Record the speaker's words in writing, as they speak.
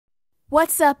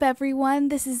What's up, everyone?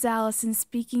 This is Allison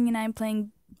speaking, and I'm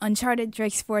playing Uncharted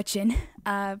Drake's Fortune.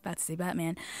 About to say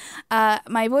Batman.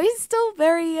 My voice is still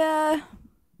very,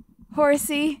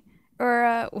 horsey.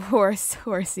 Or,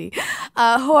 horsey.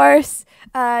 Hoarse.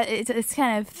 It's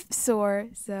kind of sore,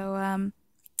 so,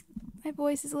 my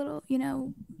voice is a little,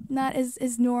 not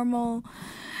as normal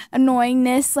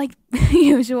annoyingness like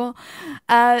usual.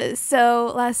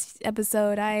 So last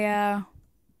episode, I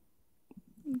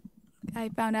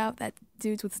found out that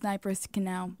dudes with snipers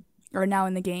are now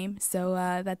in the game, so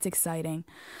that's exciting.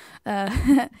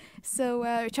 So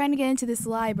we're trying to get into this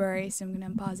library, so I'm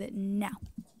gonna pause it now.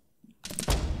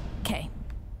 Okay.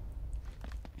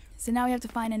 So now we have to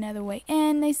find another way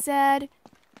in, they said.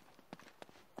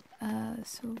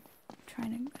 So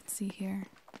trying to, let's see here.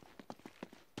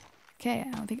 Okay,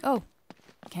 I don't think, oh,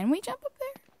 can we jump up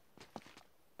there?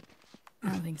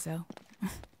 I don't think so.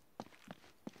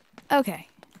 Okay.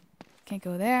 Can't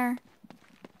go there.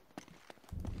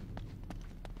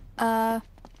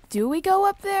 Do we go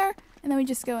up there? And then we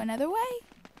just go another way?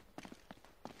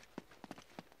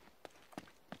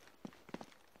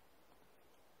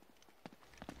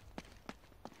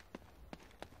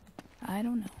 I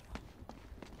don't know.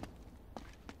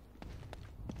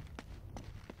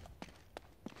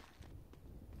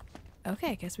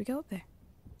 Okay, I guess we go up there.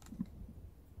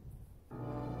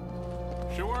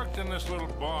 She worked in this little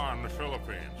bar in the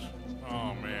Philippines.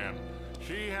 Oh, man.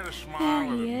 She had a smile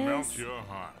that'd melt your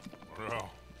heart. Bro,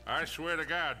 I swear to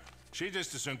God, she'd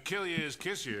just as soon kill you as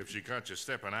kiss you if she caught you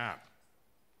stepping out.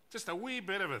 Just a wee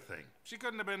bit of a thing. She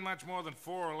couldn't have been much more than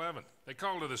 4'11". They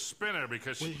called her the spinner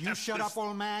because she... Will you shut up,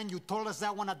 old man? You told us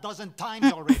that one a dozen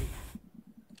times already.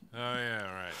 Oh,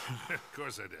 yeah, right. Of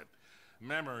course I did.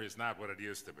 Memory's not what it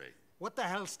used to be. What the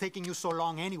hell's taking you so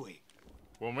long anyway?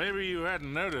 Well, maybe you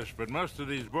hadn't noticed, but most of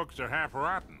these books are half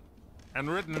rotten. And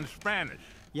written in Spanish.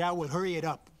 Yeah, well, hurry it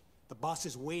up. The boss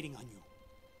is waiting on you.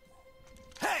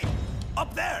 Hey!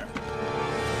 Up there!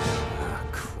 Ah,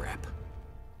 crap.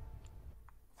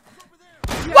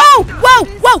 Whoa! Whoa!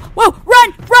 Whoa! Whoa!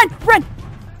 Run! Run! Run!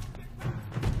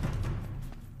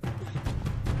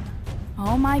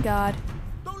 Oh my god.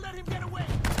 Don't let him get away!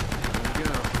 There we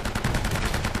go.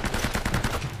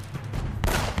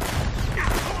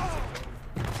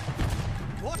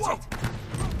 Watch Whoa. it!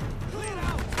 Clear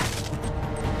out!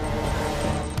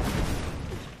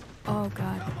 Oh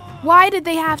god. Why did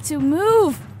they have to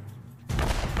move?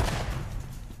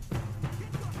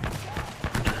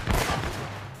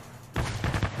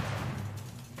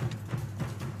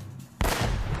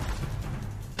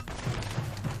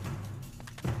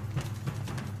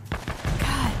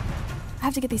 God. I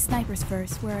have to get these snipers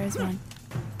first. Where is one?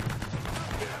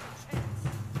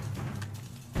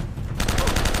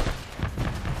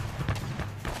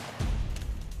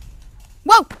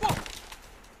 Whoa!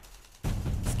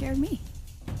 Scared me.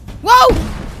 Whoa!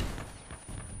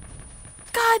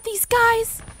 God, these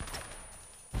guys!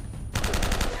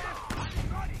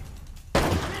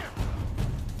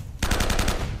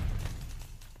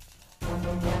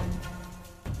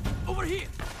 Over here!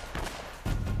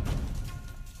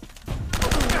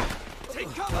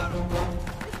 Take cover!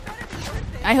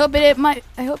 I hope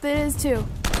it is too.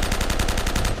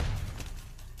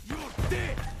 You're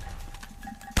dead!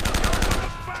 You're gonna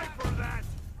fight for that!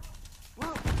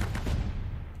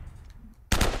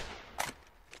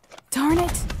 Darn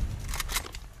it!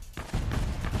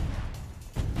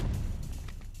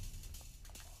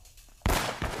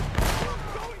 You're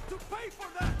going to pay for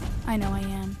that! I know I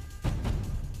am.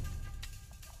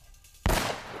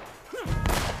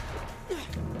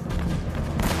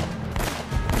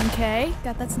 Okay,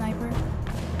 got that sniper.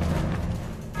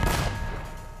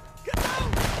 Get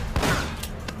out!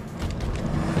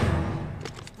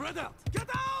 Spread out! Get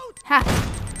out! Ha!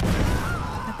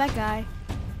 Got that guy.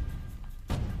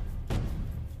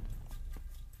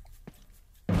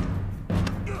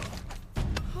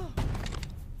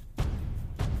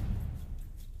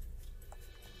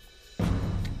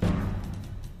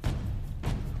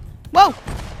 Whoa!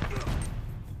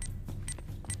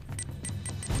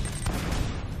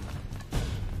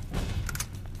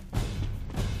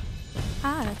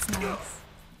 Ah, that's nice.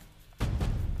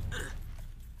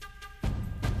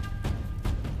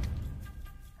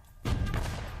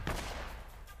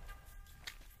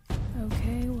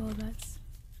 Okay, well that's...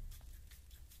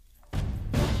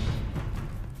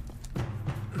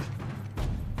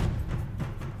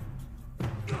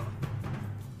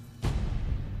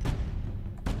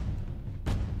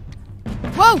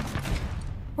 Whoa!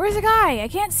 Where's the guy? I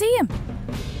can't see him.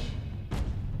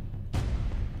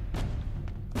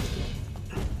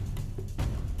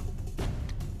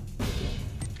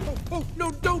 Oh,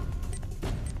 no, don't!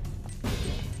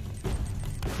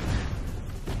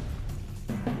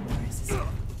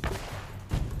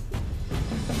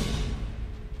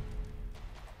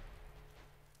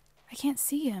 can't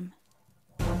see him.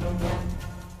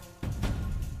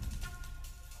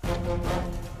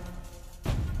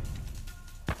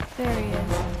 There he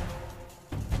is.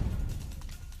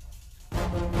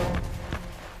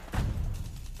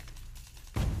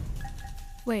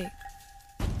 Wait.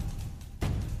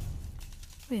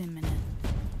 Wait a minute.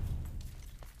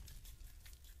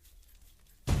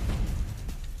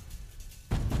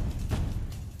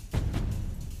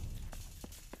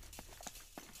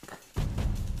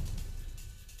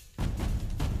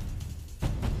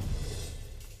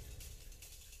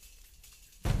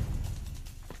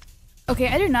 Okay,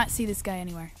 I did not see this guy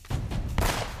anywhere.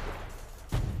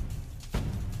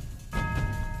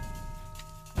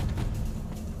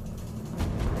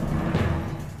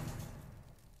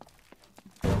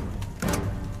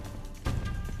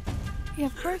 Yeah,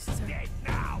 of course, sir. Dead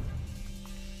now.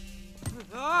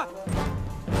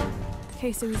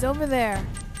 Okay, so he's over there.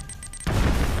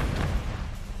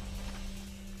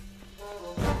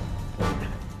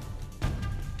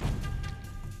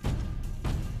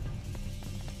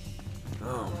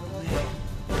 Oh, man.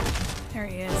 There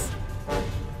he is.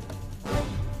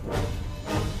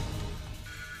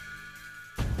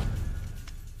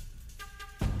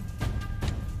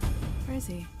 Where is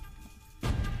he?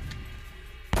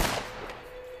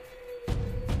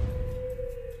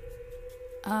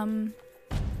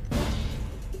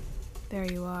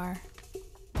 There you are.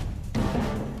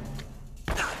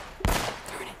 Darn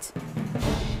it.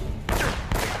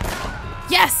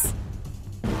 Yes!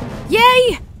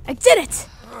 Yay! I did it!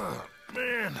 Oh,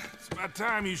 man, it's about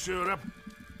time you showed up.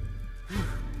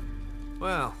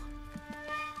 Well,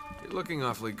 you're looking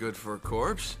awfully good for a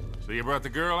corpse. So you brought the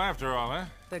girl after all, huh?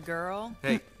 The girl?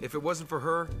 Hey, if it wasn't for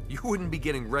her, you wouldn't be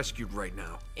getting rescued right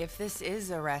now. If this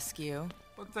is a rescue.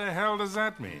 What the hell does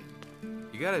that mean?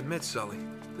 You gotta admit, Sully,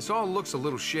 this all looks a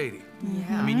little shady.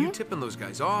 Yeah. I mean, you tipping those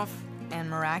guys off? And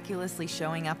miraculously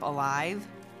showing up alive?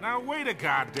 Now wait a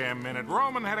goddamn minute.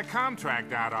 Roman had a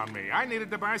contract out on me. I needed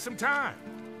to buy some time.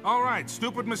 All right,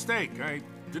 stupid mistake. I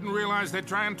didn't realize they'd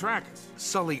try and track us.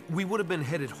 Sully, we would have been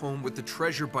headed home with the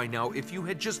treasure by now if you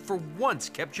had just for once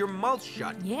kept your mouth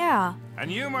shut. Yeah.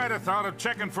 And you might have thought of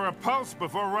checking for a pulse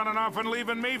before running off and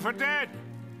leaving me for dead.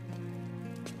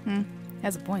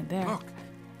 Has a point there. Look,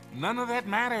 none of that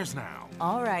matters now.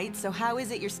 All right, so how is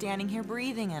it you're standing here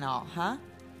breathing and all, huh?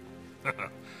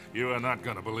 You are not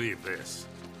gonna believe this.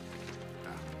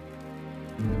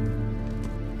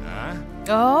 Huh?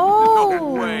 Oh!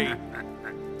 No way.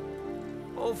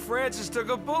 Old Francis took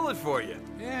a bullet for you.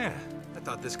 Yeah. I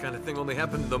thought this kind of thing only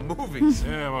happened in the movies.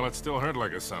 Yeah, well, it still hurt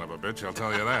like a son of a bitch, I'll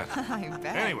tell you that. I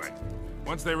bet. Anyway,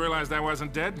 once they realized I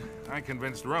wasn't dead, I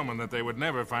convinced Roman that they would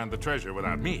never find the treasure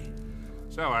without me.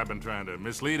 So I've been trying to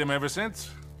mislead him ever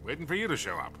since, waiting for you to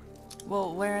show up.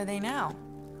 Well, where are they now?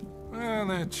 Well,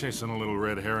 they're chasing a little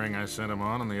red herring I sent him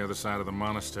on the other side of the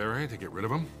monastery to get rid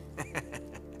of him.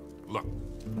 Look,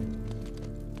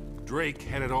 Drake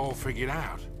had it all figured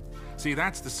out. See,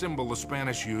 that's the symbol the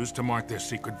Spanish used to mark their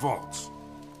secret vaults.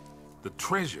 The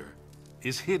treasure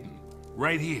is hidden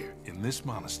right here in this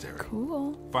monastery.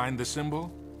 Cool. Find the symbol,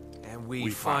 And we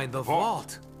We find find the the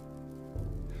vault.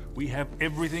 we have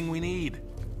everything we need,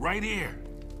 right here.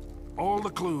 All the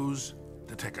clues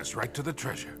to take us right to the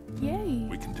treasure. Yay.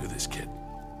 We can do this, kid.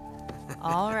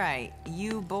 All right,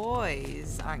 you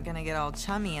boys aren't gonna get all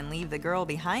chummy and leave the girl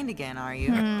behind again, are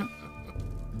you?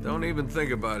 Don't even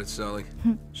think about it, Sully.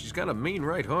 She's got a mean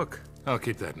right hook. I'll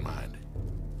keep that in mind.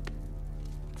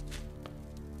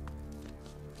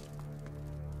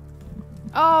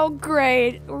 Oh,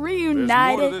 great. There's more to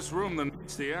Reunited. this room than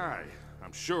meets the eye.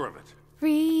 I'm sure of it.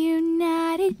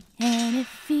 Reunited, and it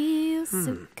feels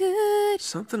so good.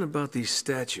 Something about these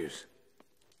statues.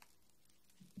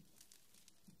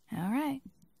 All right.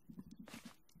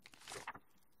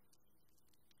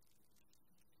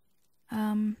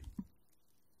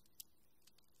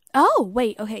 Oh,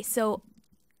 wait. Okay, so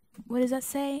what does that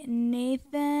say?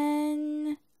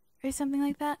 Nathan or something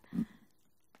like that?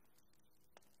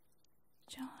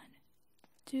 John.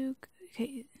 Duke.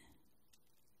 Okay.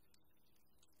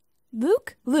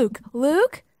 Luke?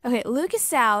 Luke? Okay, Luke is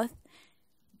south.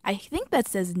 I think that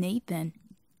says Nathan.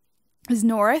 Is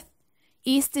north.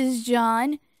 East is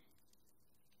John.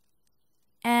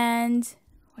 And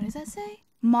what does that say?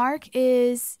 Mark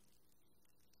is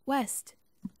west.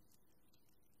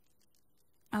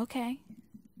 Okay.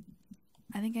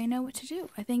 I think I know what to do.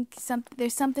 I think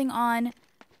there's something on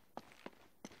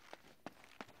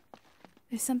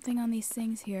these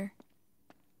things here.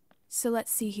 So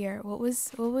let's see here. What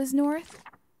was north?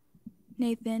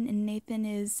 Nathan, and Nathan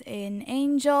is an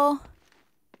angel.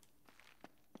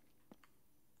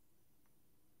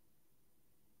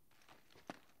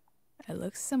 It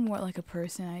looks somewhat like a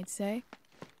person, I'd say.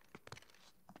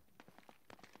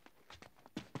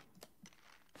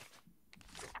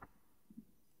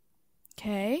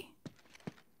 Okay.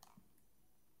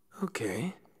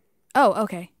 Okay. Oh,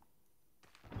 okay.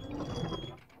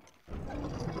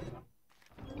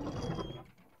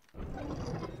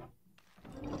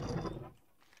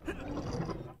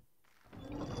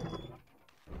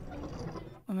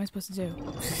 What am I supposed to do?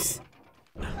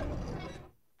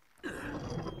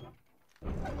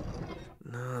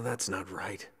 No, that's not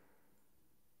right.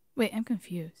 Wait, I'm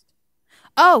confused.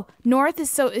 Oh, north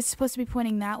is it's supposed to be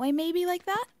pointing that way, maybe like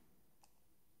that?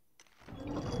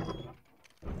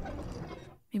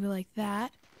 Maybe like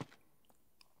that.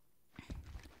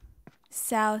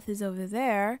 South is over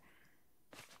there.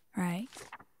 Right.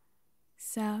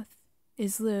 South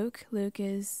is Luke. Luke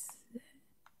is...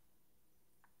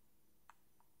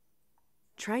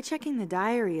 Try checking the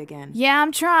diary again. Yeah,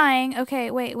 I'm trying.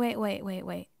 Okay, wait.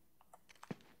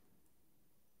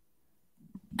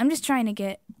 I'm just trying to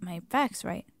get my facts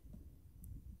right.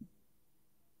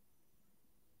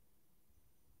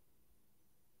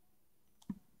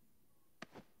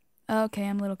 Okay,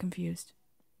 I'm a little confused.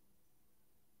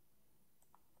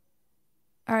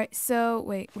 Alright, so,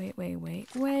 wait.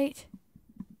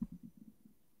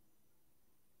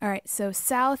 Alright, so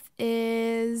south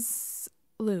is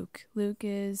Luke. Luke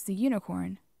is the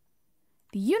unicorn.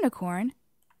 The unicorn?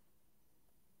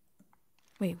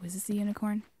 Wait, was this the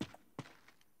unicorn?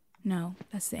 No,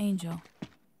 that's the angel.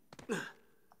 That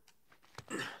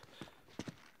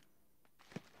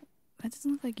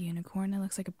doesn't look like a unicorn. That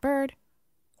looks like a bird.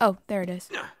 Oh, there it is.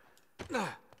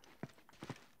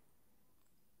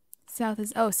 South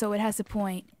is... Oh, so it has to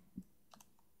point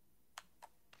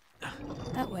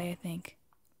that way, I think.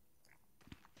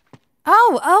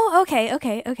 Oh, okay.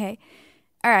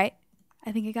 All right.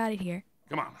 I think I got it here.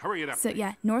 Come on, hurry it up. So,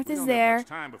 yeah, north We is don't have there. much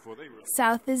time before they really...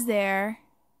 South is there.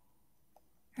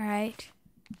 All right.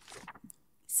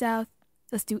 South.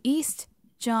 Let's do east.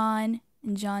 John.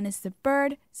 And John is the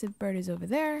bird. So the bird is over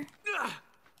there.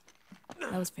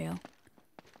 That was fail.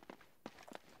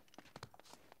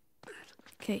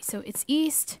 Okay, so it's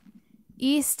east.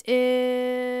 East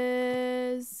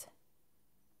is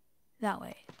that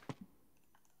way.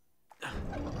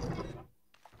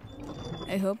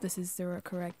 I hope this is the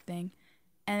correct thing.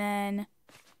 And then...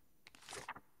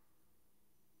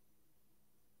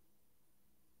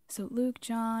 So Luke,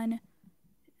 John,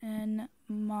 and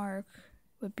Mark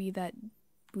would be that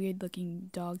weird-looking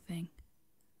dog thing.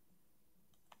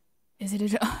 Is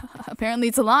it a... Apparently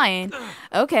it's a lion.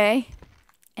 Okay.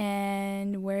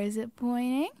 And where is it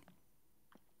pointing?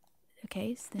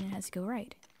 Okay, so then it has to go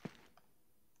right.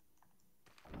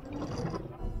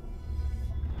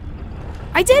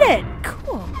 I did it!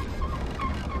 Cool.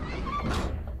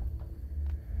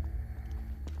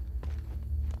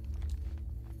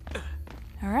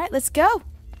 Alright, let's go.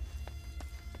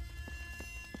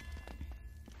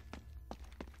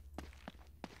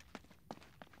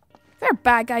 If there are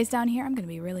bad guys down here, I'm gonna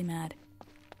be really mad.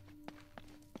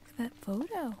 Look at that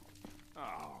photo.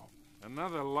 Oh,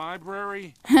 another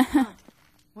library?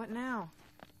 What now?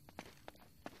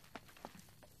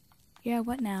 Yeah,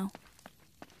 what now?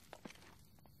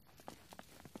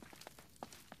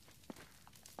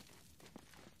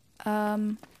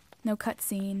 No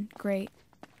cutscene. Great.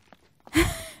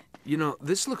 You know,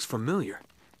 this looks familiar.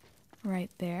 Right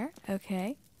there.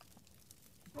 Okay.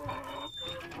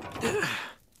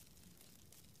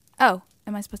 Oh,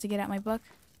 am I supposed to get out my book?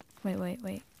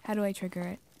 Wait. How do I trigger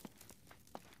it?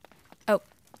 Oh.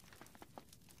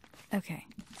 Okay.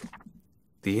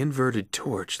 The inverted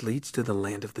torch leads to the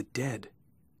land of the dead.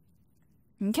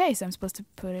 Okay, so I'm supposed to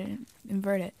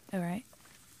invert it. Alright.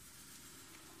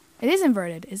 It is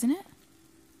inverted, isn't it?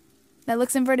 That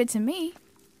looks inverted to me.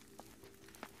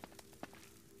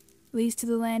 Leads to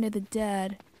the land of the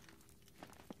dead.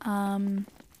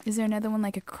 Is there another one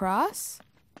like a cross?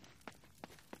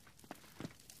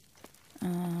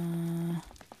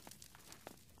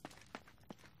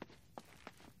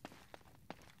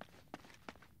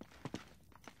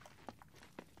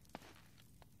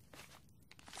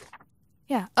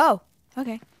 Yeah. Oh,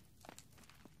 okay.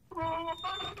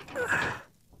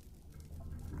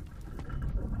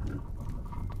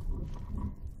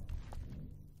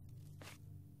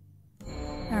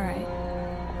 Alright.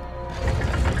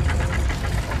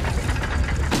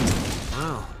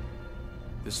 Well,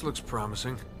 this looks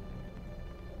promising.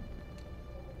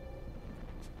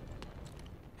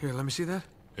 Here, let me see that.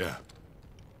 Yeah.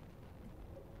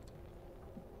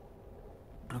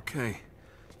 Okay.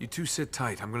 You two sit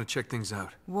tight. I'm gonna check things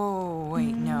out. Whoa,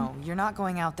 wait, no. You're not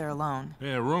going out there alone.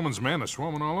 Yeah, Roman's men are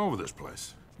swarming all over this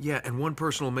place. Yeah, and one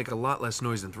person will make a lot less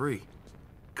noise than 3.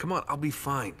 Come on, I'll be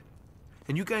fine.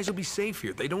 And you guys will be safe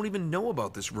here. They don't even know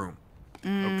about this room.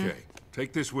 Okay,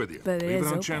 take this with you. But it Leave is it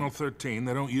on open. channel 13.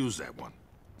 They don't use that one.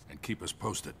 And keep us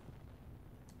posted.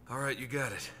 All right, you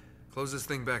got it. Close this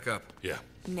thing back up. Yeah.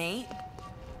 Nate,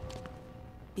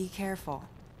 be careful.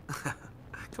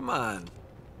 Come on.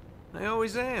 I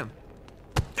always am.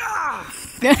 Ah!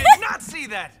 I did not see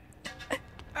that!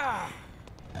 Ah!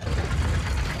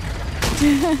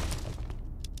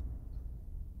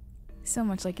 So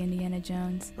much like Indiana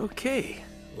Jones. Okay,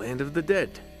 Land of the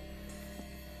Dead.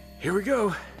 Here we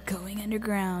go. Going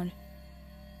underground.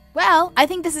 Well, I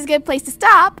think this is a good place to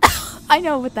stop. I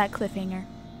know, with that cliffhanger.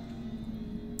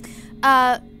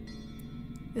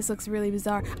 This looks really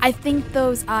bizarre. I think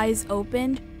those eyes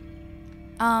opened,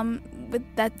 with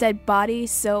that dead body,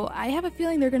 so I have a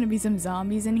feeling there are gonna be some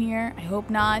zombies in here. I hope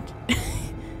not.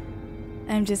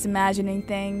 I'm just imagining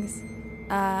things.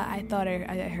 I thought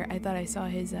I saw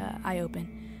his eye open.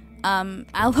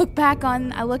 I'll look back on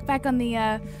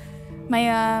the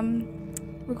my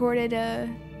recorded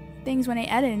things when I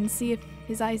edit and see if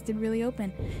his eyes did really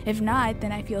open. If not,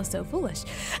 then I feel so foolish.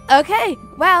 Okay,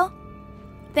 well,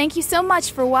 thank you so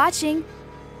much for watching.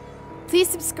 Please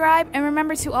subscribe and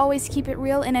remember to always keep it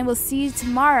real, and I will see you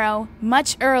tomorrow,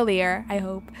 much earlier, I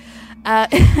hope.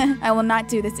 I will not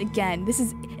do this again.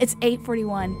 It's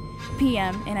 8:41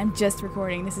 p.m. and I'm just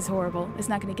recording. This is horrible. It's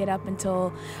not going to get up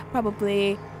until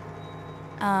probably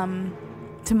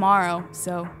tomorrow.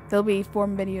 So there'll be 4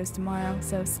 videos tomorrow.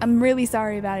 So I'm really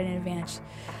sorry about it in advance.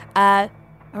 All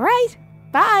right.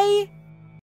 Bye.